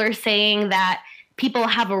it? People are saying that people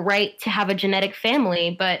have a right to have a genetic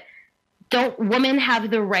family, but don't women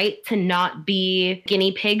have the right to not be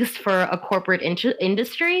guinea pigs for a corporate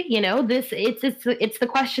industry? It's the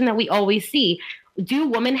question that we always see. Do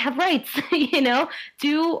women have rights?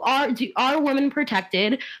 Are women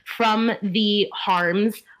protected from the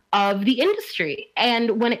harms of the industry?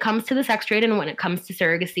 And when it comes to the sex trade and when it comes to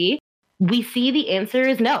surrogacy, we see the answer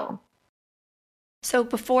is no. So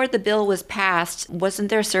before the bill was passed, wasn't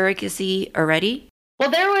there surrogacy already? Well,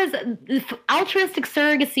 there was altruistic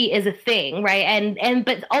surrogacy is a thing, right?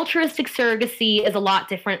 But altruistic surrogacy is a lot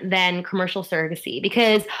different than commercial surrogacy,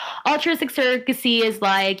 because altruistic surrogacy is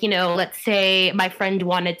like, let's say my friend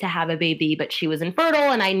wanted to have a baby, but she was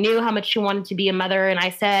infertile and I knew how much she wanted to be a mother. And I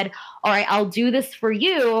said, all right, I'll do this for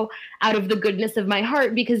you out of the goodness of my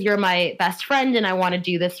heart because you're my best friend and I want to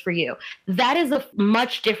do this for you. That is a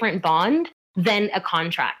much different bond than a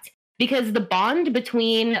contract. Because the bond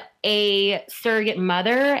between a surrogate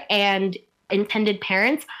mother and intended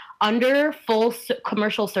parents under full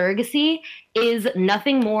commercial surrogacy is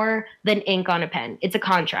nothing more than ink on a pen. It's a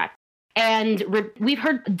contract. And we've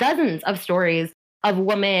heard dozens of stories of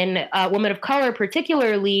women of color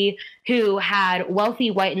particularly, who had wealthy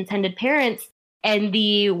white intended parents, and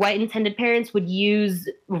the white intended parents would use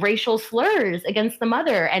racial slurs against the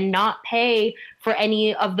mother and not pay for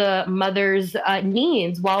any of the mother's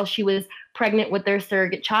needs while she was pregnant with their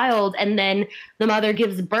surrogate child. And then the mother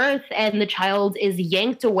gives birth and the child is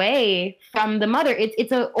yanked away from the mother.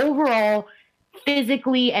 It's an overall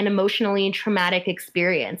physically and emotionally traumatic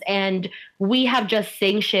experience. And we have just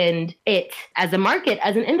sanctioned it as a market,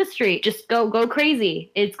 as an industry. Just go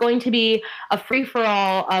crazy. It's going to be a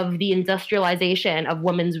free-for-all of the industrialization of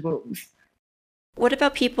women's wombs. What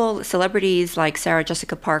about celebrities like Sarah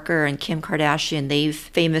Jessica Parker and Kim Kardashian? They've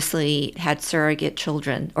famously had surrogate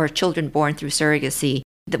children or children born through surrogacy.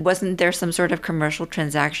 Wasn't there some sort of commercial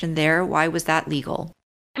transaction there? Why was that legal?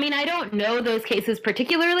 I don't know those cases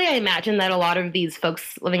particularly. I imagine that a lot of these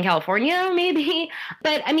folks live in California, maybe.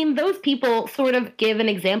 But those people sort of give an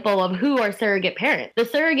example of who are surrogate parents. The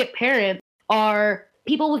surrogate parents are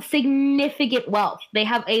people with significant wealth. They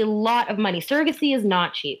have a lot of money. Surrogacy is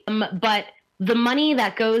not cheap. But the money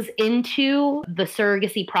that goes into the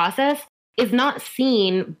surrogacy process is not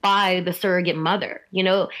seen by the surrogate mother,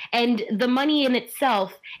 and the money in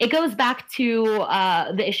itself, it goes back to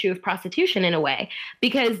the issue of prostitution in a way,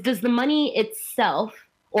 because does the money itself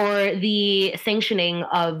or the sanctioning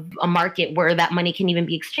of a market where that money can even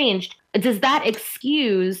be exchanged, does that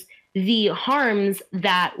excuse the harms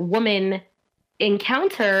that women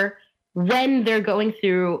encounter when they're going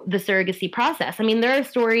through the surrogacy process? I mean, there are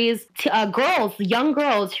stories, young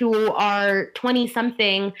girls who are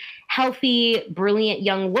 20-something, healthy, brilliant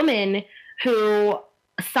young women who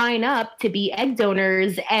sign up to be egg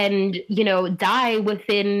donors and, die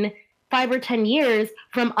within 5 or 10 years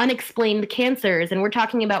from unexplained cancers. And we're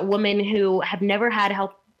talking about women who have never had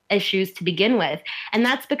health issues to begin with. And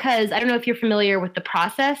that's because, I don't know if you're familiar with the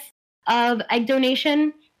process of egg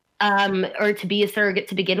donation, or to be a surrogate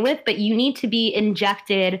to begin with, but you need to be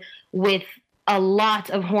injected with a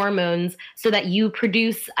lot of hormones so that you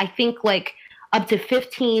produce, I think, like up to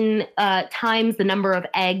 15 times the number of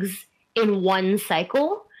eggs in one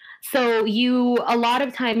cycle. So a lot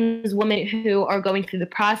of times women who are going through the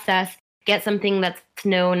process get something that's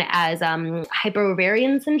known as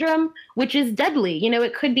hyperovarian syndrome, which is deadly.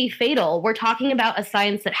 It could be fatal. We're talking about a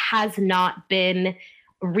science that has not been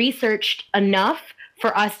researched enough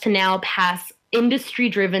for us to now pass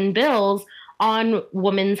industry-driven bills on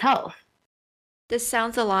women's health. This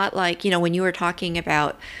sounds a lot like, when you were talking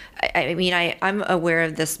about, I'm aware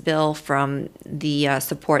of this bill from the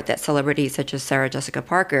support that celebrities such as Sarah Jessica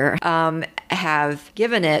Parker have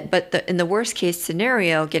given it. But in the worst case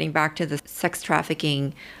scenario, getting back to the sex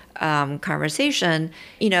trafficking conversation,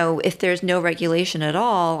 if there's no regulation at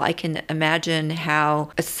all, I can imagine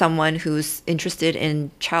how someone who's interested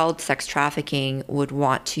in child sex trafficking would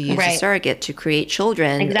want to use a surrogate to create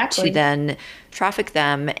children, to then traffic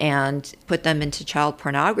them and put them into child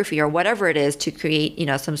pornography or whatever it is to create,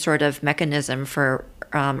 some sort of mechanism for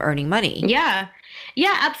earning money. Yeah,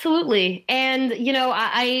 absolutely. And,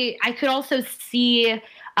 I could also see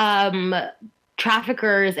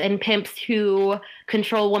traffickers and pimps who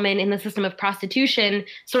control women in the system of prostitution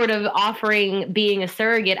sort of offering being a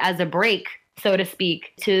surrogate as a break, so to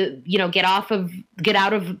speak, to, get out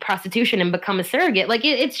of prostitution and become a surrogate. Like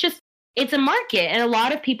it's a market, and a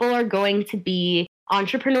lot of people are going to be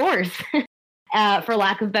entrepreneurs, for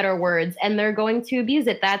lack of better words, and they're going to abuse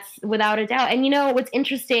it. That's without a doubt. And what's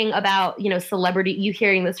interesting about, celebrity, you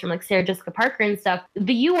hearing this from like Sarah Jessica Parker and stuff,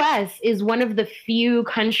 the US is one of the few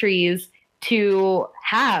countries to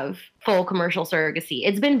have full commercial surrogacy.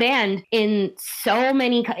 It's been banned in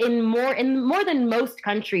more than most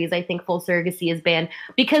countries. I think full surrogacy is banned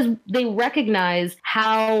because they recognize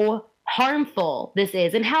how harmful this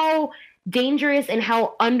is and how dangerous and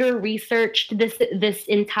how under-researched this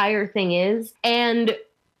entire thing is. And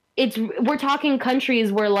we're talking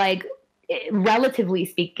countries where, like, relatively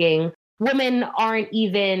speaking, women aren't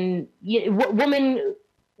even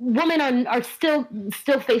women are still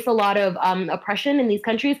face a lot of oppression in these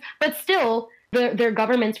countries, but still their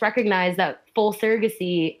governments recognize that full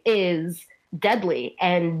surrogacy is deadly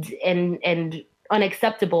and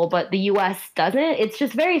unacceptable, but the US doesn't. It's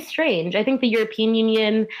just very strange. I think the European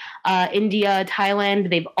Union, India, Thailand,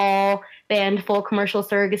 they've all banned full commercial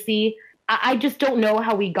surrogacy. I just don't know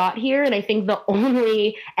how we got here, and I think the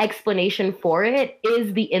only explanation for it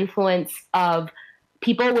is the influence of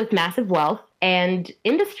people with massive wealth and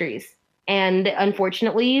industries. And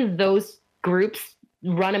unfortunately, those groups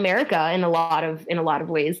run America in a lot of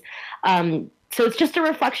ways. So it's just a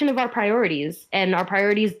reflection of our priorities, and our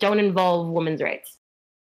priorities don't involve women's rights.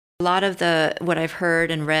 A lot of what I've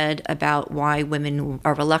heard and read about why women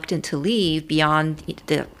are reluctant to leave beyond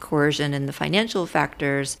the coercion and the financial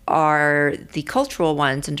factors are the cultural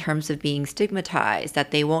ones in terms of being stigmatized,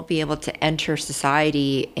 that they won't be able to enter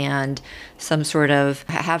society and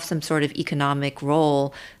have some sort of economic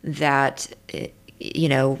role that,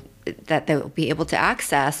 that they'll be able to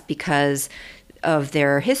access because of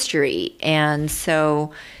their history. And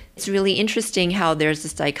so it's really interesting how there's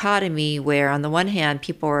this dichotomy where on the one hand,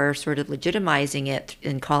 people are sort of legitimizing it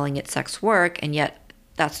and calling it sex work, and yet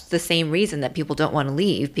that's the same reason that people don't want to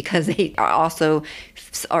leave, because they also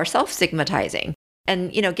are self-stigmatizing.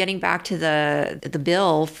 And, getting back to the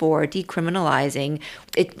bill for decriminalizing,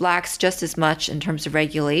 it lacks just as much in terms of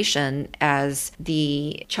regulation as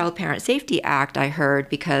the Child Parent Safety Act, I heard,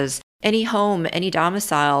 because any home, any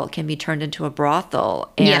domicile can be turned into a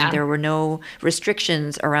brothel, and there were no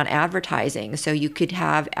restrictions around advertising. So you could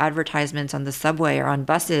have advertisements on the subway or on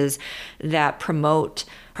buses that promote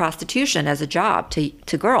prostitution as a job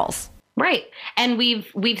to girls. Right. And we've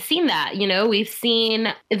seen that, we've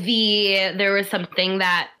seen there was something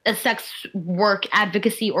that a sex work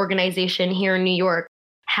advocacy organization here in New York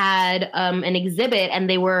had an exhibit, and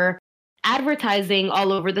they were advertising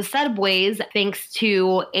all over the subways thanks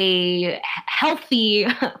to a healthy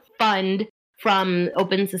fund from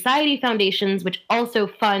Open Society Foundations, which also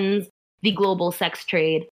funds the global sex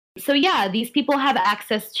trade. So yeah, these people have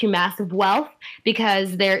access to massive wealth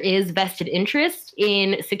because there is vested interest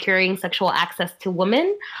in securing sexual access to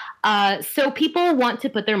women. So people want to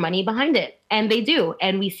put their money behind it, and they do,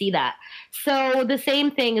 and we see that. So the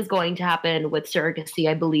same thing is going to happen with surrogacy,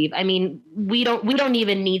 I believe. I mean, we don't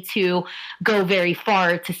even need to go very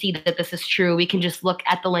far to see that this is true. We can just look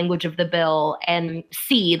at the language of the bill and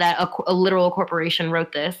see that a literal corporation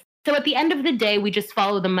wrote this. So at the end of the day, we just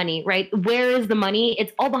follow the money, right? Where is the money?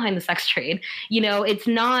 It's all behind the sex trade. It's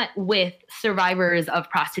not with survivors of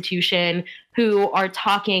prostitution who are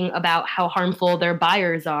talking about how harmful their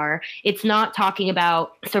buyers are. It's not talking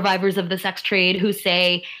about survivors of the sex trade who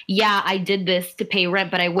say, yeah, I did this to pay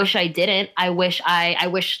rent, but I wish I didn't. I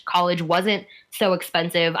wish college wasn't so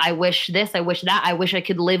expensive. I wish this, I wish that. I wish I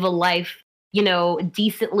could live a life,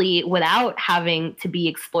 decently without having to be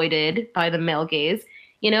exploited by the male gaze.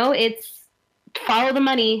 It's follow the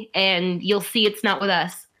money and you'll see it's not with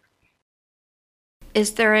us.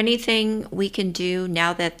 Is there anything we can do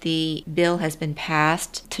now that the bill has been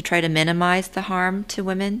passed to try to minimize the harm to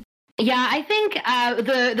women? Yeah, I think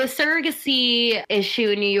the surrogacy issue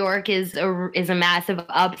in New York is a massive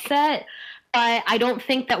upset, but I don't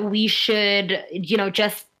think that we should,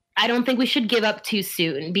 I don't think we should give up too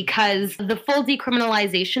soon, because the full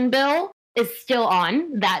decriminalization bill is still on.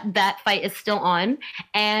 That fight is still on.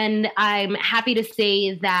 And I'm happy to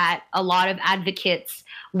say that a lot of advocates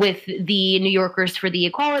with the New Yorkers for the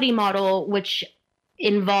Equality model, which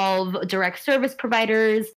involve direct service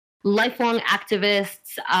providers, lifelong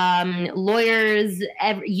activists, lawyers,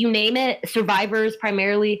 you name it, survivors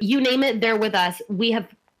primarily, you name it, they're with us. We have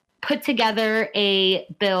put together a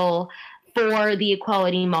bill for the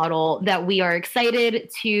equality model that we are excited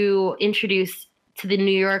to introduce to the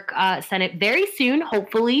New York Senate very soon,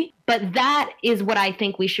 hopefully. But that is what I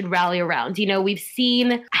think we should rally around. We've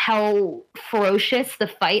seen how ferocious the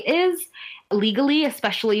fight is legally,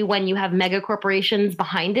 especially when you have mega corporations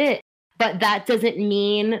behind it. But that doesn't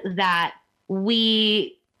mean that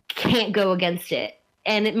we can't go against it.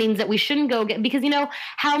 And it means that we shouldn't go because,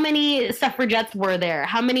 how many suffragettes were there?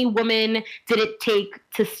 How many women did it take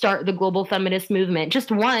to start the global feminist movement? Just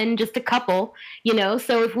one, just a couple,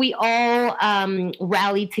 So if we all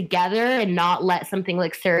rally together and not let something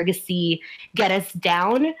like surrogacy get us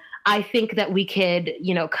down, I think that we could,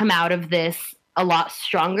 come out of this a lot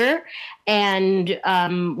stronger. And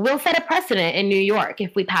we'll set a precedent in New York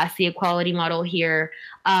if we pass the equality model here,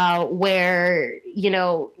 where,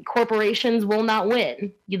 corporations will not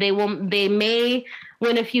win. They may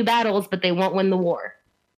win a few battles, but they won't win the war.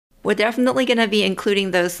 We're definitely going to be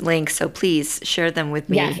including those links, so please share them with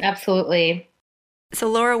me. Yes, absolutely. So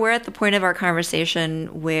Laura, we're at the point of our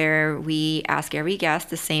conversation where we ask every guest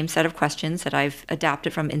the same set of questions that I've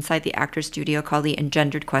adapted from inside the Actors Studio called the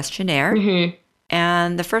Engendered Questionnaire. Mm-hmm.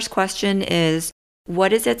 And the first question is,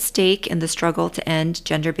 what is at stake in the struggle to end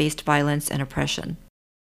gender-based violence and oppression?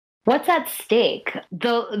 What's at stake?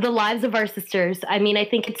 The lives of our sisters. I mean, I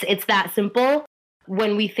think it's that simple.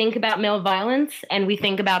 When we think about male violence and we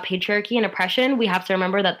think about patriarchy and oppression, we have to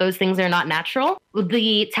remember that those things are not natural.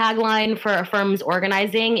 The tagline for Af3irm's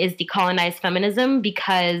organizing is decolonize feminism,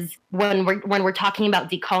 because when we're talking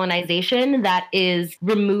about decolonization, that is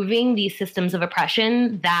removing these systems of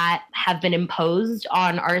oppression that have been imposed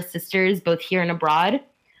on our sisters both here and abroad.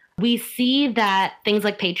 We see that things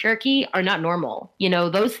like patriarchy are not normal.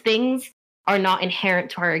 Those things are not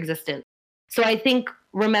inherent to our existence. So I think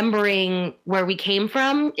remembering where we came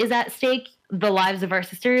from is at stake. The lives of our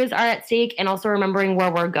sisters are at stake, and also remembering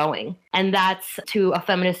where we're going. And that's to a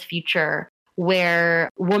feminist future where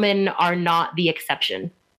women are not the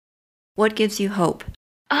exception. What gives you hope?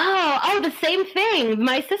 Oh, the same thing.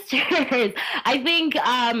 My sisters. I think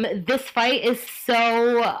this fight is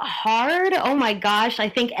so hard. Oh my gosh. I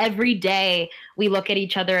think every day we look at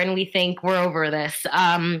each other and we think we're over this.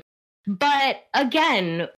 But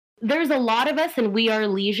again, there's a lot of us and we are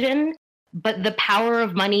legion, but the power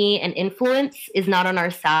of money and influence is not on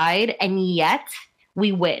our side, and yet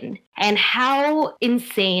we win. And how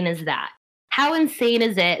insane is that? How insane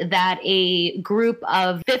is it that a group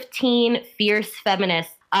of 15 fierce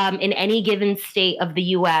feminists in any given state of the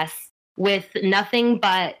US with nothing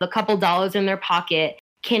but a couple dollars in their pocket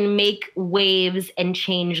can make waves and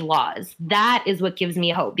change laws? That is what gives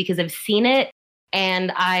me hope, because I've seen it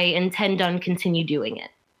and I intend on continue doing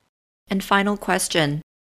it. And final question,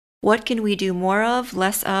 what can we do more of,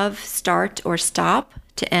 less of, start or stop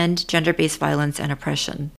to end gender-based violence and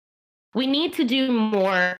oppression? We need to do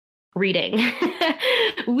more reading.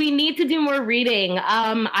 We need to do more reading.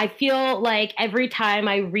 I feel like every time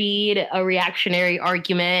I read a reactionary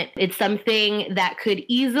argument, it's something that could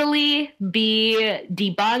easily be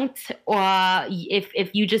debunked, or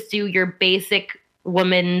if you just do your basic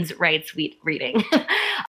women's rights reading.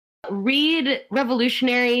 Read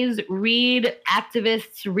revolutionaries, read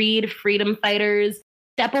activists, read freedom fighters,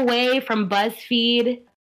 step away from BuzzFeed.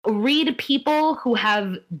 Read people who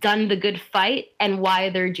have done the good fight and why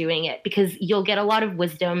they're doing it, because you'll get a lot of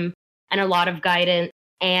wisdom and a lot of guidance.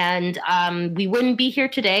 And we wouldn't be here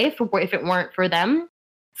today if it weren't for them.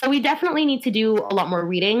 So we definitely need to do a lot more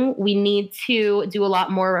reading. We need to do a lot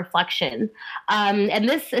more reflection. And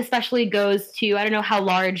this especially goes to, I don't know how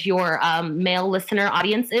large your male listener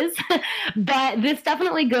audience is, but this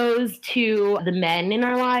definitely goes to the men in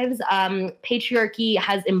our lives. Patriarchy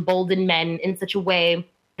has emboldened men in such a way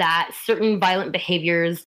that certain violent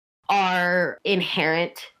behaviors are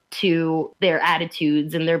inherent to their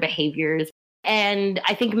attitudes and their behaviors. And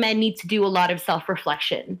I think men need to do a lot of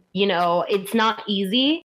self-reflection. You know, it's not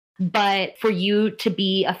easy, but for you to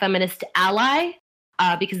be a feminist ally,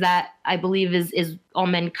 because that, I believe, is all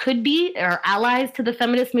men could be, or allies to the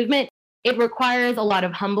feminist movement, it requires a lot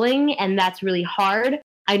of humbling, and that's really hard.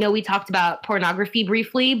 I know we talked about pornography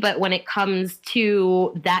briefly, but when it comes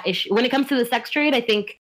to that issue, when it comes to the sex trade, I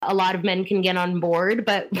think a lot of men can get on board,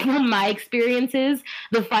 but from my experiences,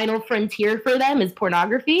 the final frontier for them is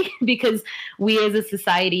pornography, because we as a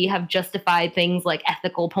society have justified things like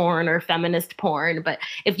ethical porn or feminist porn. But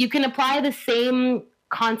if you can apply the same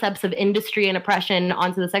concepts of industry and oppression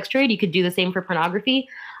onto the sex trade, you could do the same for pornography.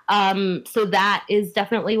 So that is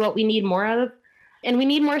definitely what we need more of. And we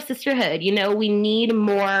need more sisterhood. You know, we need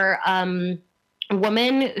more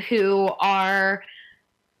women who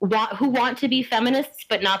want to be feminists,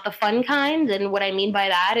 but not the fun kind. And what I mean by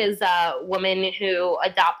that is women who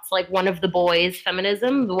adopts like one of the boys'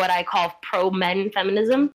 feminism, what I call pro-men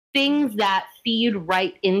feminism, things that feed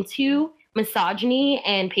right into misogyny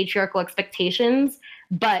and patriarchal expectations,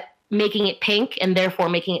 but making it pink and therefore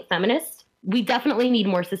making it feminist. We definitely need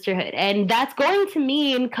more sisterhood. And that's going to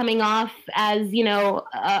mean coming off as, you know,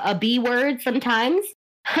 a B word sometimes.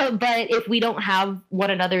 But if we don't have one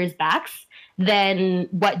another's backs, then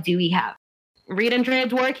what do we have? Read Andrea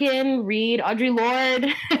Dworkin, read Audre Lorde,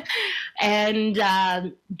 and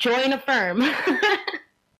join Af3irm.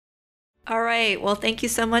 All right. Well, thank you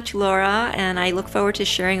so much, Laura. And I look forward to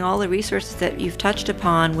sharing all the resources that you've touched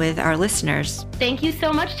upon with our listeners. Thank you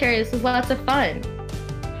so much, Terry. This was lots of fun.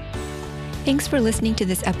 Thanks for listening to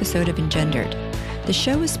this episode of Engendered. The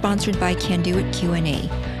show is sponsored by Can Do It Q&A,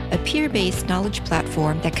 a peer-based knowledge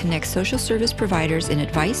platform that connects social service providers in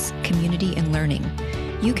advice, community, and learning.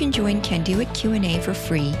 You can join Can Do It Q&A for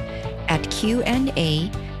free at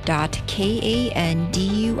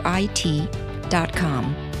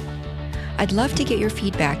qna.kanduit.com. I'd love to get your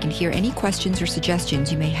feedback and hear any questions or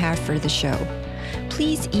suggestions you may have for the show.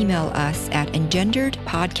 Please email us at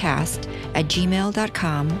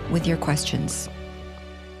engenderedpodcast@gmail.com with your questions.